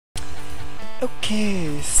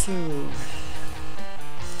Okay, so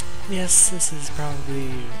yes, this is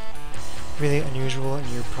probably really unusual, and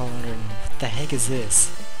you're probably wondering, what the heck is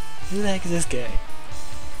this? Who the heck is this guy?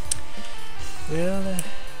 Well,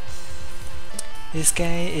 this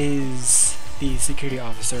guy is the security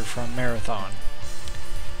officer from Marathon.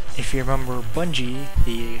 If you remember Bungie,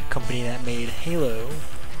 the company that made Halo,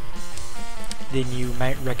 then you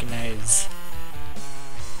might recognize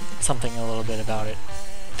something a little bit about it.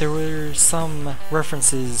 There were some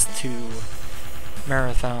references to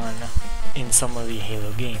Marathon in some of the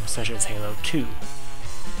Halo games, such as Halo 2.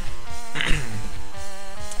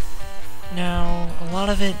 Now, a lot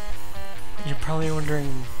of it, you're probably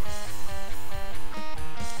wondering,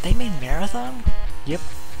 they made Marathon? Yep.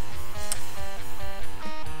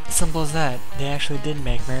 Simple as that, they actually did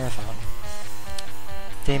make Marathon.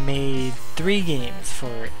 They made 3 games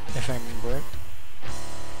for it, if I remember it.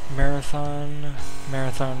 Marathon,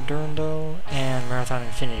 Marathon Durandal, and Marathon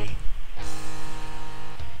Infinity.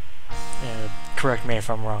 Correct me if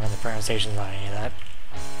I'm wrong on the pronunciations on any of that.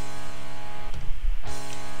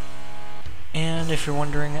 And if you're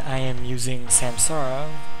wondering, I am using Samsara,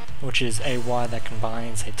 which is a WoD that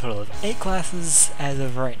combines a total of 8 classes as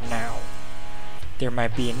of right now. There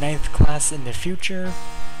might be a 9th class in the future,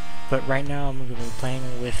 but right now I'm going to be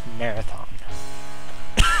playing with Marathon.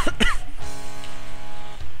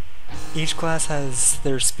 Each class has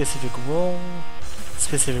their specific role,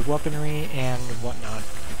 specific weaponry, and whatnot.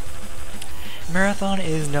 Marathon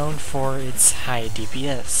is known for its high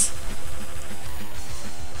DPS.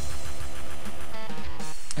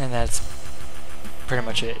 And that's pretty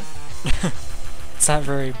much it. It's not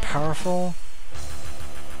very powerful,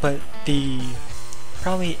 but the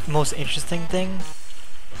probably most interesting thing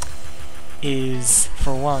is,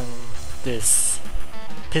 for one, this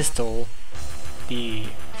pistol, the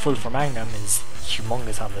 44 Magnum, is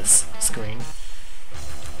humongous on this screen.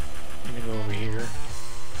 Let me go over here.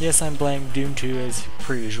 Yes, I'm playing Doom 2 as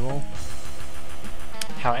per usual.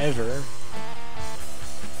 However,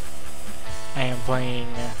 I am playing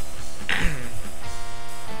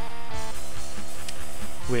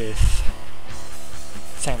with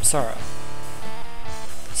Samsara,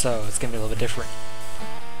 so it's gonna be a little bit different.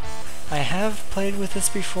 I have played with this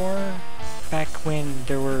before, back when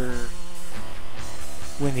the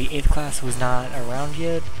 8th class was not around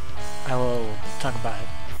yet. I will talk about it.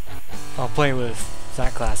 I'll play with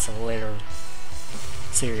that class in a later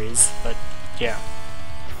series, but yeah.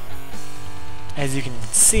 As you can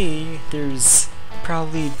see, there's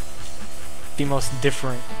probably the most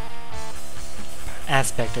different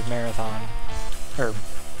aspect of Marathon, or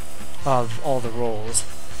of all the roles.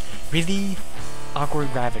 Really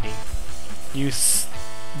awkward gravity. You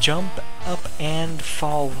jump up and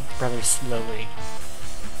fall rather slowly.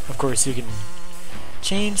 Of course, you can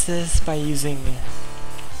change this by using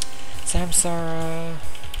Samsara,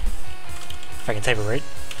 if I can type it right.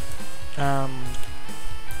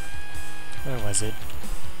 Where was it?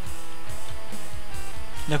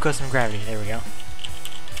 No custom gravity, there we go.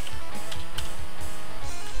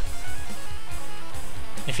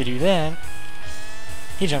 If you do that,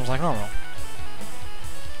 he jumps like normal.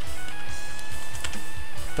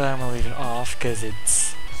 But I'm gonna leave it off because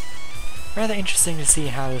it's rather interesting to see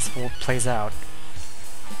how this whole plays out.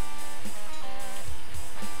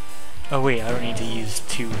 Oh wait, I don't need to use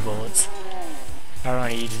 2 bullets. I don't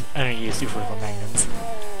need to use 2 44 magnums.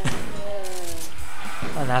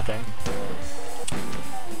 On that thing.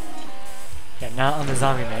 Yeah, not on the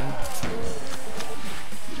zombie men.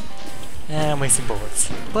 And I'm wasting bullets.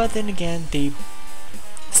 But then again, the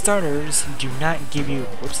starters do not give you...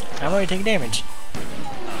 Whoops, I'm already taking damage.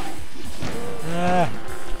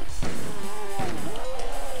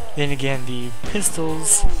 Then again, the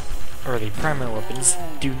pistols, or the primary weapons,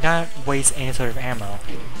 do not waste any sort of ammo.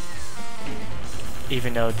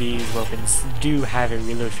 Even though these weapons do have a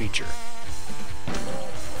reload feature.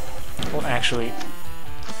 Well, actually,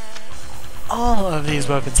 all of these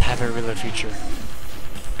weapons have a reload feature.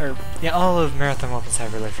 Or, yeah, all of Marathon weapons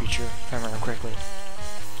have a reload feature, if I remember correctly.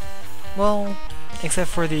 Well, except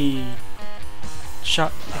for the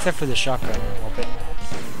shotgun weapon.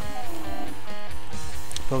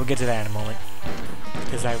 But we'll get to that in a moment,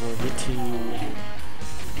 because I will get to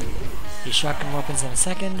the shotgun weapons in a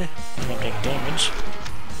second, and then take damage.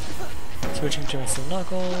 Switching to Mr.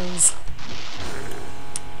 Knuckles.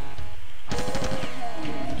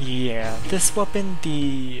 Yeah, this weapon,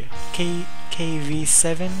 the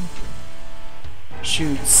KV-7,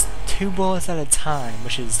 shoots 2 bullets at a time,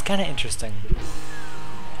 which is kind of interesting.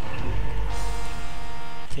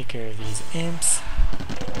 Take care of these imps.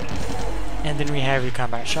 And then we have your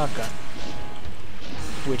combat shotgun.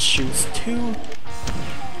 which shoots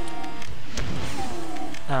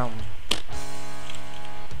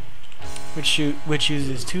which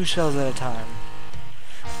uses 2 shells at a time.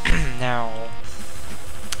 Now,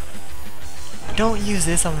 don't use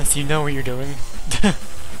this unless you know what you're doing,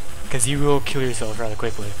 because you will kill yourself rather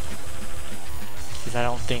quickly. Because I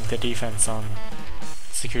don't think the defense on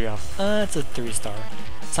security off. It's a 3-star.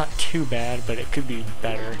 It's not too bad, but it could be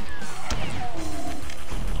better.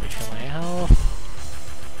 Refill my health.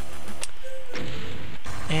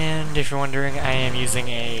 And if you're wondering, I am using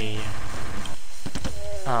a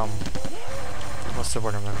what's the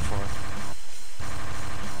word I'm looking for?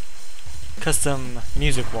 Custom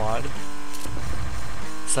music wad.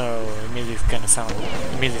 So the music's gonna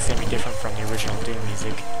be different from the original Doom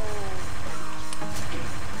music.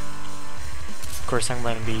 Of course, I'm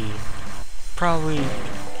gonna be probably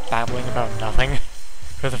babbling about nothing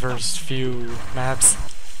for the first few maps.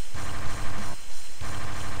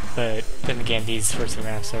 But then again, these first few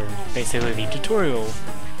maps are basically the tutorial,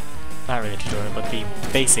 not really tutorial, but the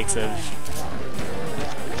basics of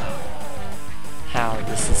how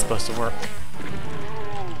this is supposed to work.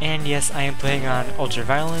 And yes, I am playing on Ultra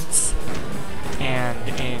Violence, and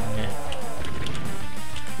in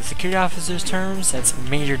the security officer's terms, that's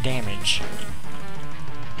major damage.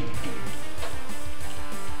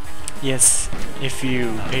 Yes, if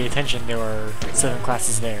you pay attention, there are 7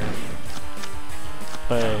 classes there,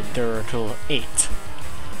 but there are a total of 8.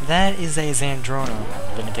 That is a Zandronum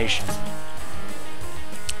limitation.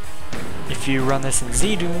 If you run this in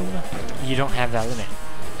ZDoom, you don't have that limit,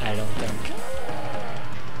 I don't think.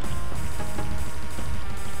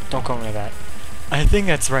 Don't call me that. I think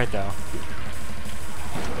that's right though.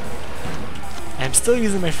 I'm still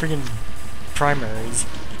using my friggin' primaries,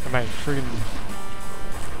 or my friggin'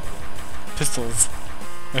 pistols,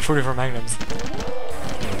 my 44 magnums.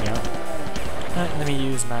 There we go. Let me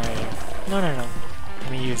use my... No. Let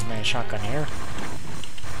me use my shotgun here.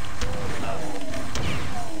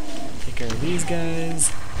 Take care of these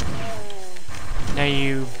guys. Now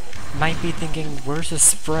you might be thinking, where's the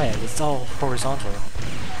spread? It's all horizontal.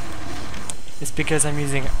 It's because I'm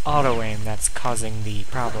using auto-aim that's causing the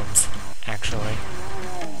problems, actually.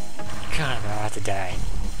 God, I'm about to die.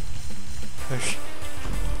 Okay,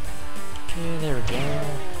 there we go.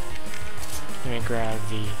 Let me grab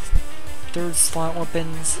the 3rd slot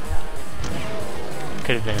weapons.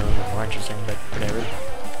 Could have been a little bit more interesting, but whatever.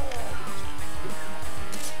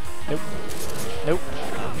 Nope.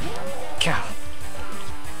 God.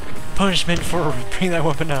 Punishment for bringing that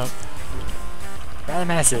weapon up. Rather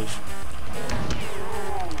massive.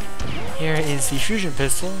 Here is the fusion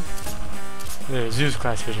pistol. The Zeus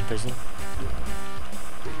class fusion pistol.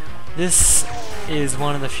 This is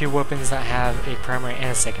one of the few weapons that have a primary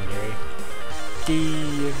and a secondary.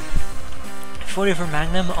 The 44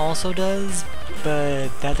 Magnum also does, but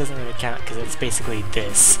that doesn't really count because it's basically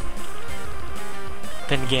this.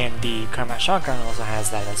 Then again, the combat shotgun also has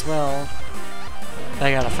that as well.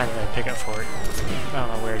 I gotta find the pickup for it. I don't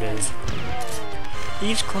know where it is.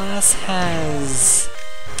 Each class has,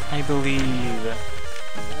 I believe,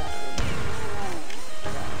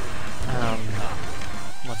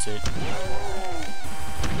 what's it?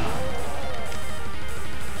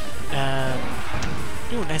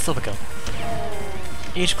 Ooh, nice level kill.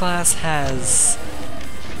 Each class has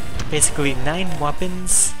basically 9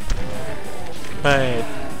 weapons, but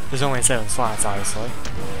there's only 7 slots, obviously,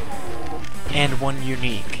 and 1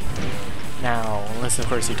 unique. Now, unless of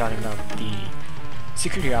course you're talking about the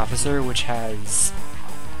security officer, which has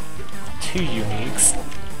 2 uniques,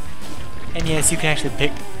 and yes, you can actually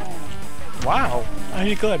pick. Wow, I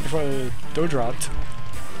did good before the door dropped.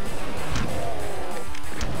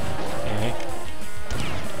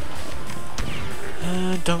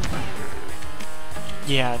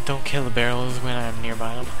 Don't kill the barrels when I'm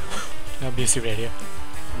nearby them. That'd be a stupid idea.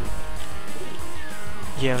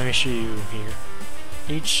 Yeah, let me show you here.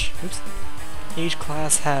 Each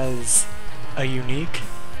class has a unique,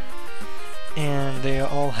 and they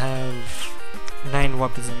all have 9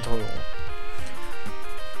 weapons in total,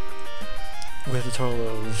 with a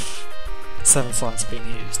total of 7 slots being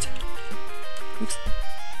used. Oops.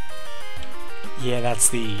 Yeah, that's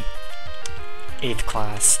the 8th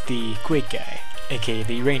class, the Quake guy, aka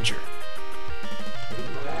the Ranger.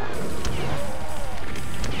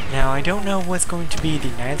 Now, I don't know what's going to be the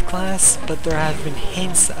 9th class, but there have been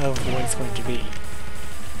hints of what it's going to be.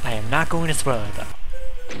 I am not going to spoil it though,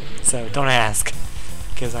 so don't ask,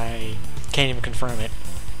 because I can't even confirm it.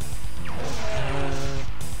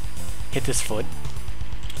 Hit this foot.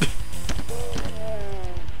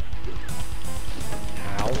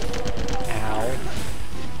 Ow. Ow.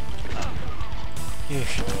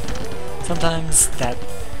 Ugh. Sometimes that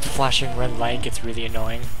flashing red light gets really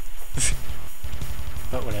annoying.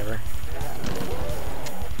 But whatever.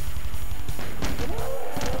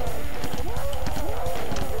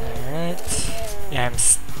 Alright. Yeah,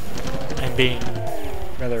 I'm being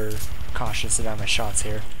rather cautious about my shots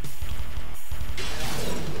here.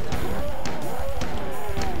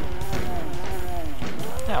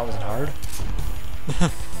 That wasn't hard.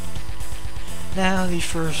 Now the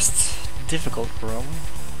first difficult room,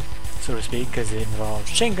 so to speak, because it involves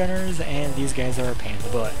chain gunners, and these guys are a pain in the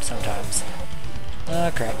butt sometimes.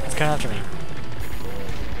 Crap, it's coming after me.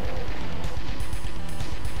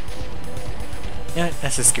 Yeah,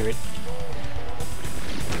 let's just screw it.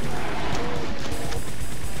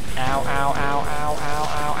 Ow, ow, ow, ow, ow,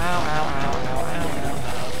 ow, ow, ow, ow, ow,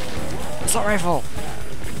 ow. Assault rifle!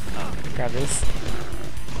 Grab this.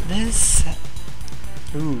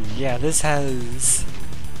 Ooh, yeah, this has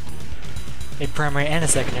a primary and a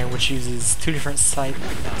secondary, which uses two different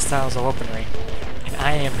styles of weaponry. And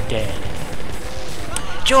I am dead.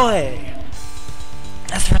 Joy!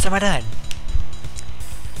 That's the first time I died.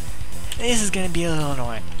 This is gonna be a little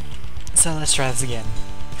annoying. So let's try this again,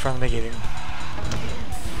 from the beginning.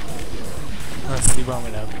 Let's see what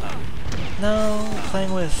I'm up. No,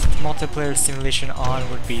 playing with multiplayer simulation on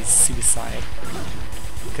would be suicide.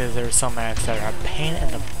 Because there are some maps that are a pain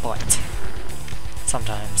in the butt.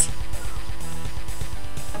 Sometimes.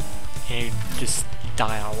 And you just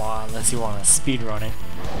die a lot unless you want to speedrun it.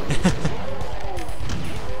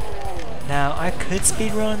 Now, I could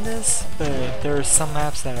speedrun this, but there are some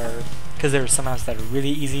maps that are... Because there are some maps that are really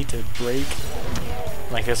easy to break.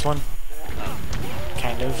 Like this one.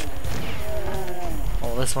 Kind of.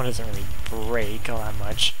 Well, this one doesn't really break all that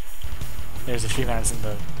much. There's a few maps in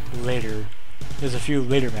the later... There's a few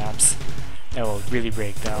later maps that will really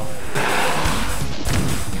break though.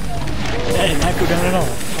 That did not go down at all.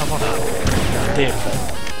 I'm on it. It did, but...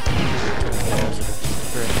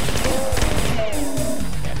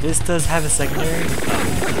 Yeah, this does have a secondary,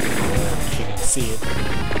 if you can see it.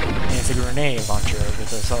 And it's a grenade launcher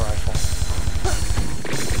with an assault rifle.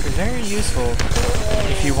 It's very useful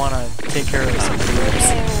if you want to take care of some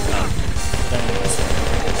groups.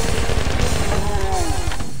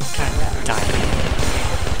 Kinda dying.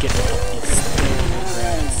 Get this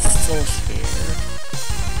soul sphere.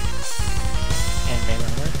 And melee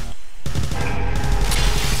armor.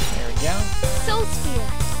 There we go. Soul sphere.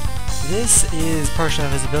 This is partial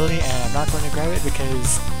invisibility, and I'm not going to grab it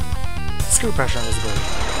because screw partial invisibility.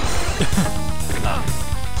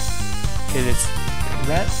 Because it's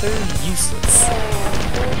rather useless.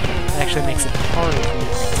 It actually makes it harder for you to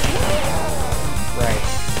maintain. Right.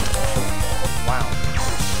 Wow.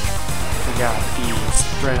 Forgot the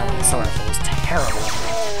spread on the assault rifle was terrible.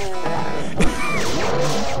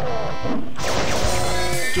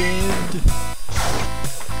 Good.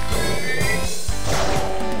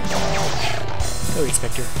 Go,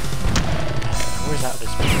 Spectre. Where's that other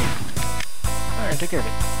Spectre? Alright, I took care of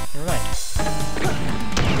it. Never mind.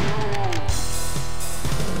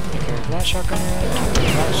 Take care of that shotgunner, take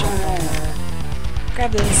care of that shotgunner.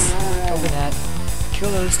 Grab this, open that,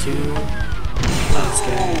 kill those two, kill this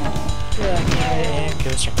guy, kill that guy, and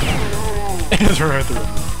kill this shotgunner. And just run right through.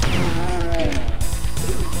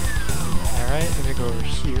 Alright, let me go over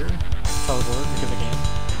here, follow board because I can.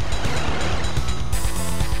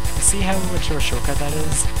 See how much of a shortcut that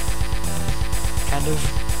is? Kind of.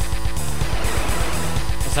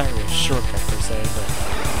 It's not really a shortcut per se, but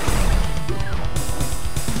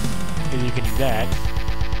because you can do that.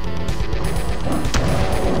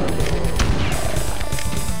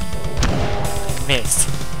 Missed.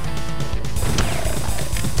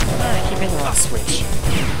 I keep hitting the last switch.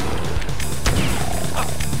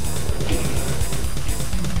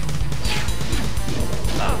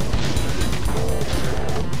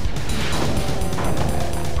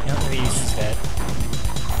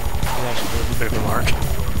 Bit of a mark.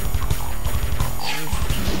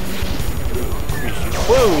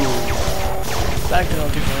 Whoa! Backed it all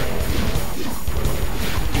too far.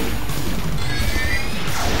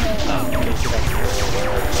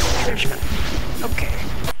 Okay.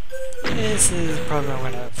 This is probably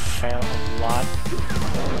going to fail a lot.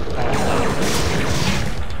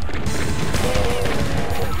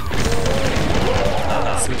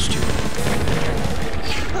 Switch to.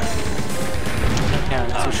 Now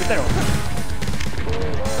switch to that one.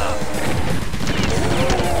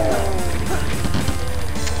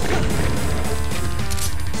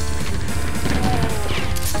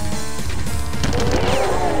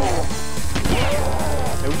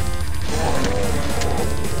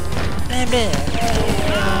 I'm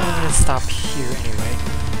gonna stop here anyway.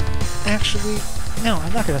 Actually, no, No,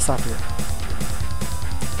 I'm not going to stop here.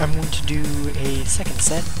 I'm going to do a second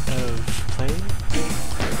set of play.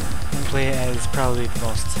 I'm going to play as probably the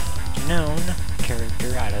most known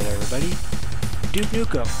character out of everybody, Duke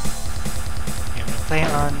Nukem. I'm going to play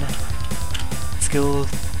on skill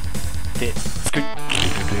 3.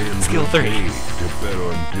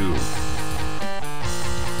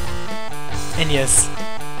 And yes,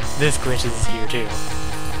 this glitch is here too.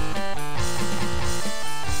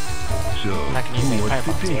 I'm not going to use any pipe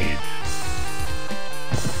bombs yet.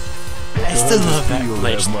 I still love that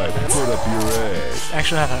glitch. It's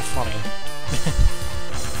actually not that funny.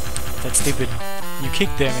 That stupid, you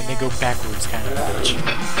kick them and they go backwards kind of glitch.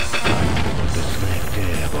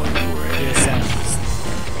 It sounds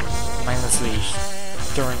mindlessly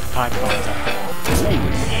throwing pipe bombs out there.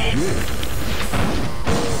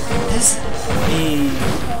 This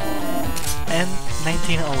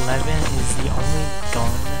M1911 is the only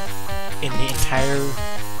gun in the entire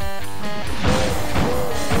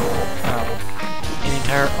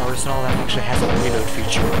arsenal that actually has a reload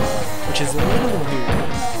feature, which is a little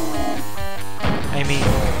weird. I mean,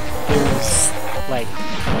 there's like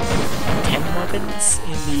 10 weapons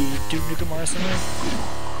in the Duke Nukem arsenal,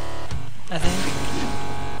 I think,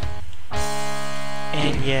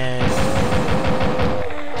 and yet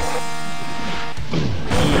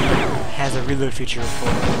he has a reload feature for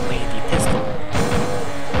only the pistol,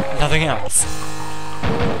 nothing else.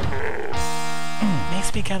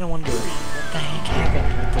 Makes me kind of wonder what the heck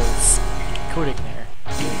happened with those coding there.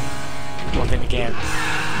 Well, then again,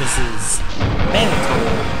 this is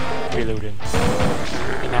mandatory reloading,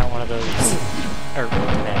 and not one of those, or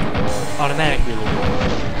automatic reloading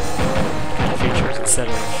kind of features instead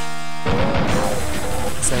of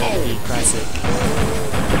the classic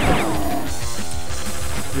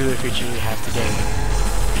reload feature you have today.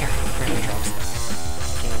 Careful drops.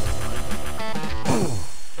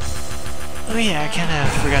 Oh yeah, I kinda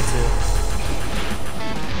forgot to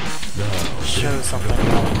show something.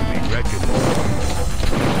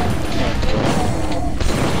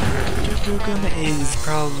 Duke Nukem is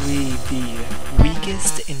probably the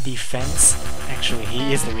weakest in defense. Actually,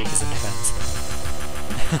 he is the weakest in defense.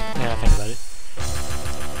 Now I think about it.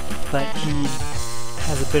 But he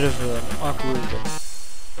has a bit of an awkward...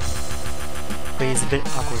 But he's a bit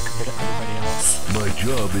awkward compared to everybody else. My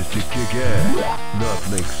job is to kick ass, not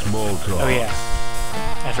make small talk. Oh yeah,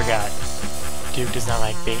 I forgot. Duke does not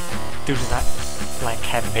like Duke does not like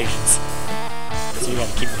having patience. So you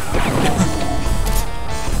gotta keep him out.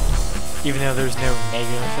 Even though there's no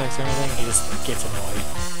negative effects or anything, he just gets annoyed.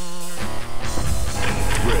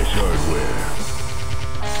 Fresh hardware.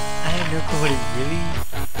 I have no clue what it really...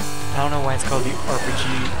 I don't know why it's called the RPG.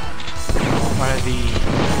 One of the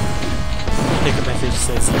pickup message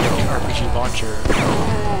says you have the RPG launcher.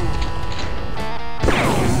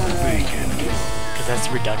 Because that's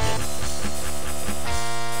redundant.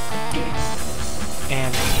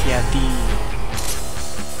 And yeah,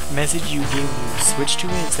 the message you gave when you switch to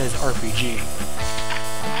it says RPG.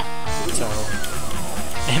 So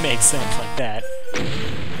it makes sense like that.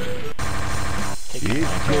 It's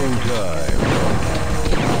go time.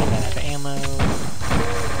 I have ammo.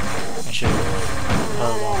 I should have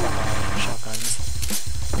held all my shotguns.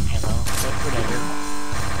 Ammo, but whatever.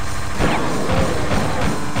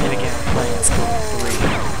 And again, I'm playing on skill 3.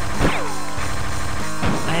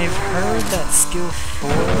 I've heard that skill 4,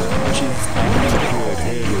 which is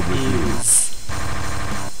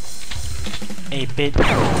a bit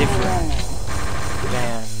different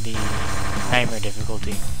than the Nightmare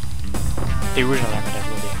difficulty. The original Nightmare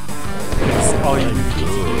difficulty. Because all you need to do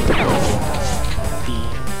the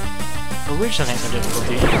original Nightmare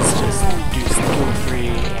difficulty is just do skill 3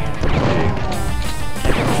 and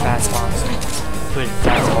get fast monsters, put in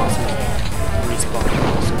fast monsters and respawn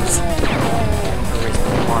monsters. Or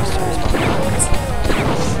respawn monsters,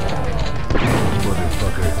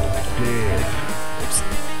 Motherfucker, dead. Oops.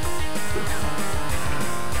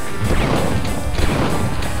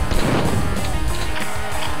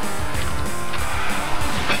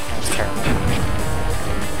 That was terrible.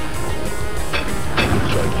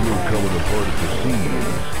 Looks like you're coming apart at the seams.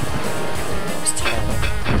 That was terrible.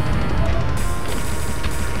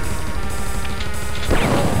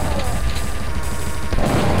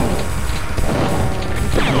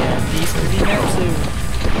 Yeah, these maps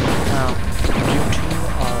of Doom 2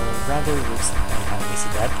 are rather...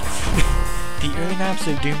 The early maps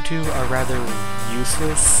of Doom 2 are rather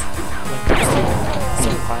useless when it comes to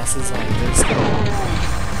some classes like this,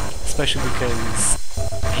 especially because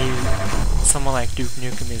someone like Duke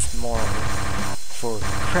Nukem is more for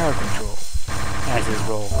crowd control, as his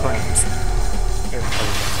role claims.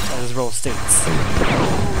 as his role states.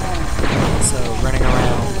 So running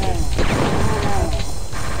around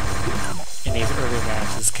in these early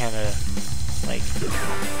maps is kind of like,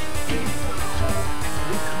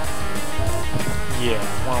 yeah,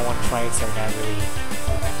 one-on-one fights are not really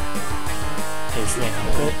his thing,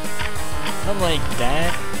 but unlike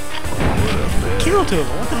that, kill to him,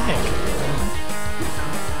 what the heck?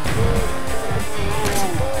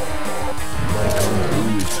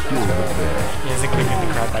 He hasn't cleaned the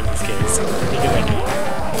crap out of this case.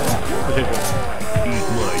 Eat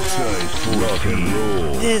my size for rock and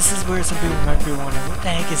roll. This is where some people might be wondering, what the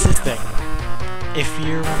heck is this thing? If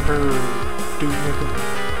you remember Doom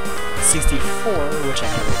 64, which I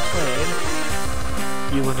never played,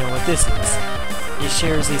 you will know what this is. It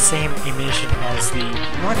shares the same emission as the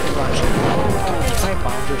rocket launcher. The pipe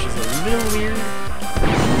bomb, which is a little weird.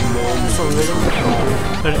 Just a little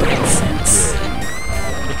weird, but it makes sense.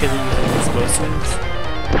 Because it uses explosives.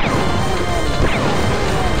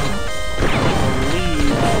 I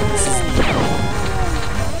believe this is the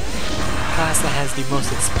class that has the most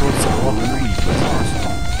explosive weaponry.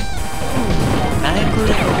 Not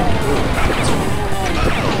including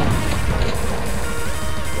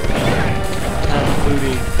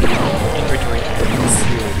inventory items.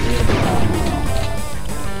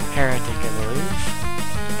 Heretic,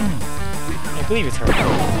 I believe it's Heretic.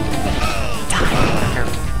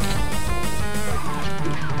 Careful.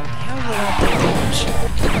 How is it not that damage?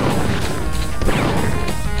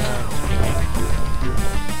 Anyway.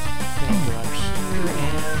 I'm gonna go up here and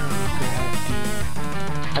grab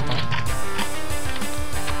the pipeline.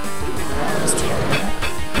 That was terrible.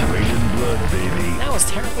 Raining blood, baby. That was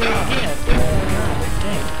terrible again. God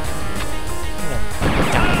dang. I'm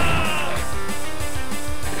gonna die.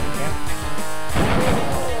 There we go.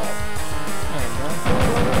 There we go.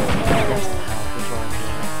 Grab some health before I'm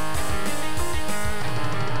doing it.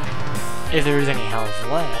 If there is any health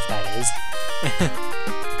left, that is. I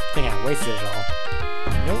think I wasted it all.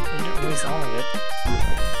 Nope, I didn't waste all of it.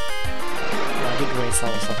 Well, I did waste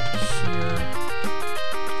all the stuff here.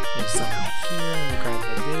 There's some here, and grab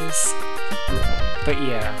this. But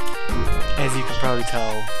yeah, as you can probably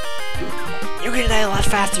tell, you're gonna die a lot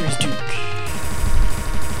faster as Duke.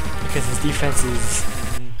 Because his defense is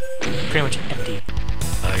pretty much empty.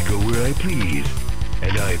 I go where I please,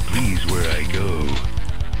 and I please where I go.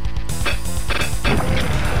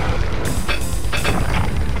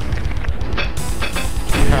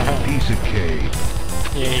 Piece of cake.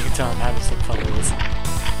 Yeah, you can tell I'm having some fun with this.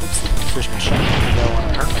 Oops, switch my shot. I don't want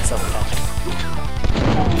to hurt myself with that.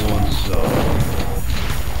 One song.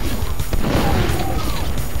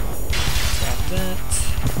 Grab that.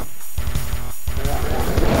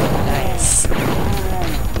 Nice.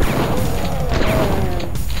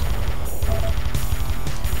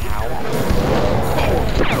 Ow.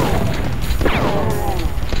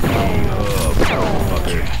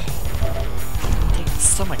 Fucker. Taking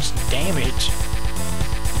so much damage.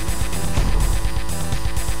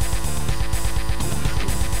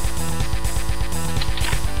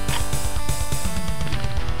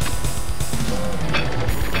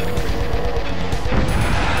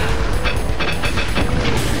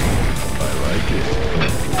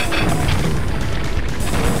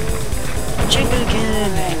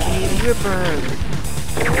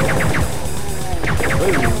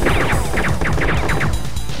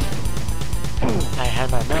 I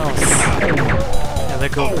had my mouse. I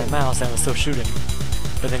let go of my mouse and I was still shooting.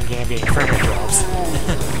 But then again, I'm getting frame rate drops.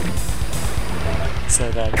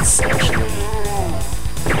 So that's actually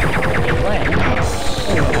a delay.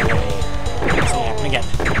 So yeah, again.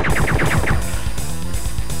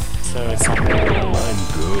 So it's not really... I'm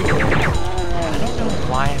good. I don't know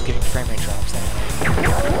why I'm getting frame rate drops anyway.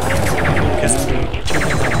 Because I'm doing two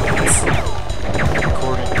things at once.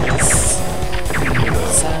 Recording this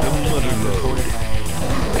sound and recording my...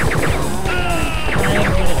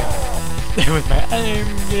 with my... I'm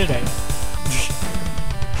gonna die.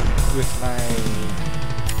 With my...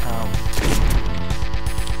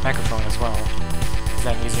 microphone as well. Because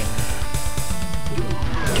I'm using...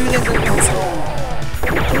 two things at once.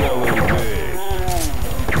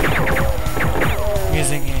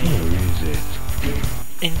 Using a...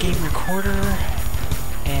 in-game recorder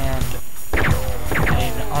and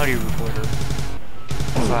an audio recorder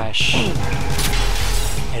slash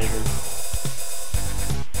editor.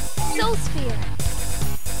 Soul Sphere.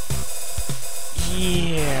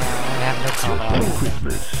 Yeah, I have no comment on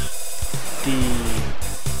it. The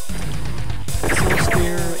Soul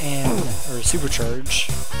Sphere and or Supercharge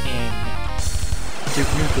in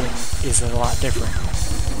Duke Nukem is a lot different.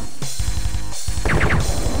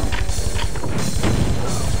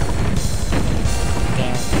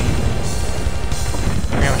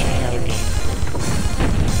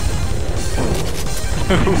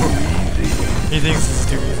 He thinks this is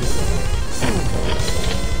too easy.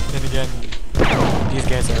 Then again, these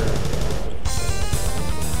guys are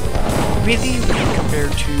really weak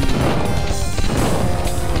compared to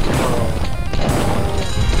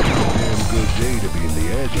Damn good day to be in the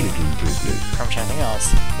ass-kicking business. from something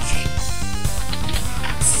else.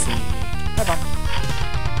 Let's see. Hi, Mom.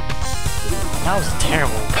 That was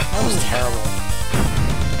terrible. That was terrible.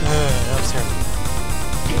 That was terrible.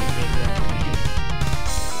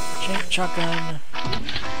 Shotgun.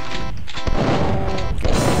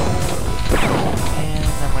 And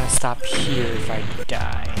I'm gonna stop here if I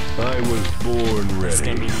die. I was born It's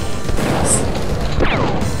gonna ready. be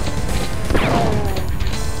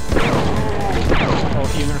well,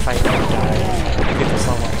 even if I don't die, I get this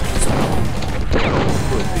level, I can stop.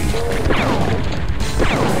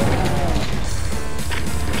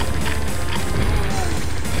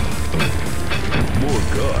 More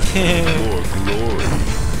God, more glory.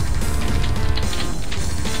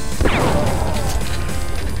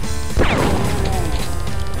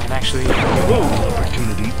 I'm actually,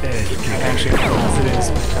 Opportunity I'm actually positive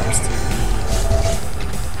when it comes to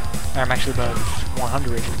I'm actually above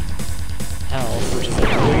 100 health, which is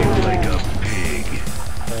like a pig.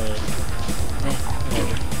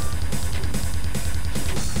 whatever.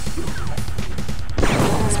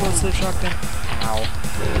 Explosive shotgun. Ow.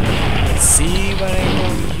 Let's see what I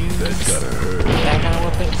will use. That's gotta hurt. That kind of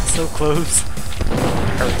weapon, so close.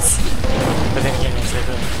 Hurts. But then again, it's like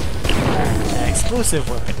an explosive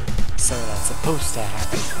weapon, so that's supposed to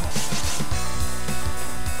happen.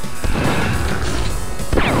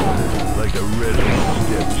 Like a red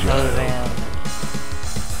step Other than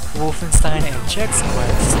Wolfenstein and Chex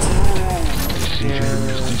Quest,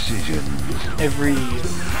 Decisions. every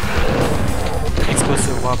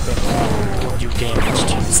explosive weapon will do damage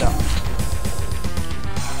to yourself.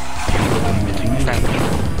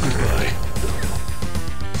 Goodbye.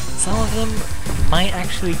 Some of them might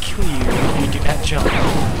actually kill you if you do not jump.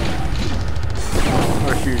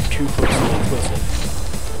 Or if you're too close to the explosive.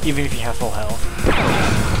 Even if you have full health.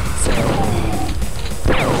 So,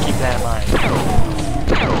 keep that in mind.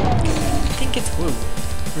 I think it's blue.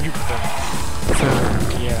 Where'd you put that? So,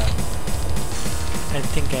 yeah. I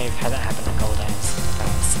think I've had that happen a couple times in the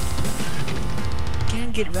past.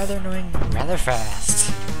 Can get rather annoying rather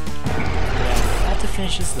fast. Yeah, I have to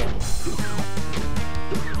finish this though. Ooh,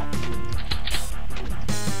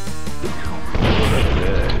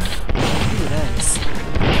 nice. I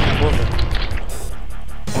love it.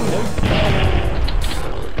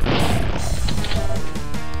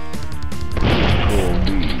 Call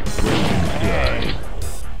me Frankenstein.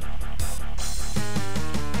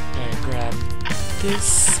 Alright, grab this.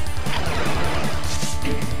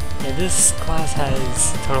 Yeah, this class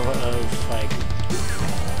has a total of like...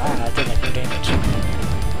 I did like no damage.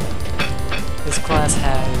 This class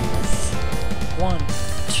has 1, 2,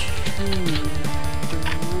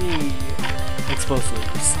 3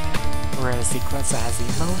 explosives. Whereas the class that has the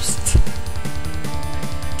most...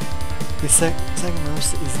 The second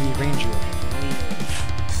most is the Ranger, I believe.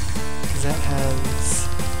 Because that has...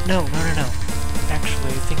 No.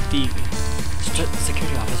 Actually, I think the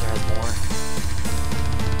security officer has more.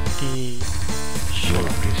 The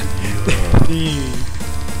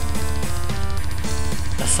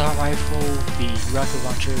assault rifle, the rocket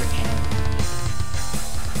launcher, and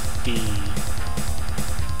the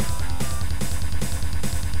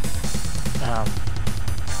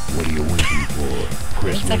What are you waiting for?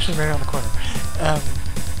 Christmas? it's actually right around the corner.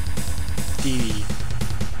 The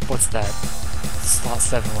what's that? Slot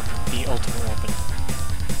 7 weapon, the ultimate weapon.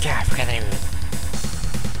 Yeah, I forgot the name of it.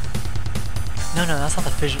 No, that's not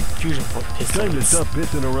the fusion pistol. Time to stop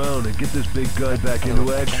pissing around and get this big guy back into I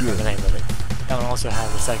can't action. remember the name of it. That one also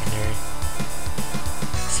has a secondary.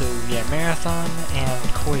 So yeah, Marathon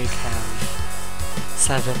and Quake have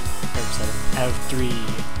 3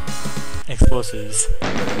 explosives.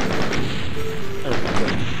 Oh,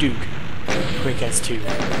 Duke. Quake has 2.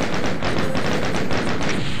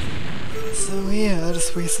 So yeah, I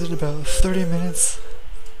just wasted about 30 minutes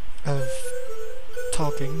of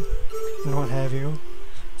talking and what have you.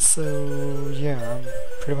 So yeah, I'm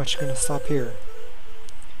pretty much gonna stop here.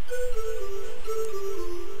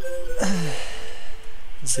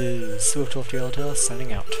 This is Swift Wolf Yellowtail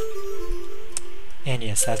signing out. And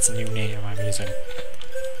yes, that's a new name I'm using.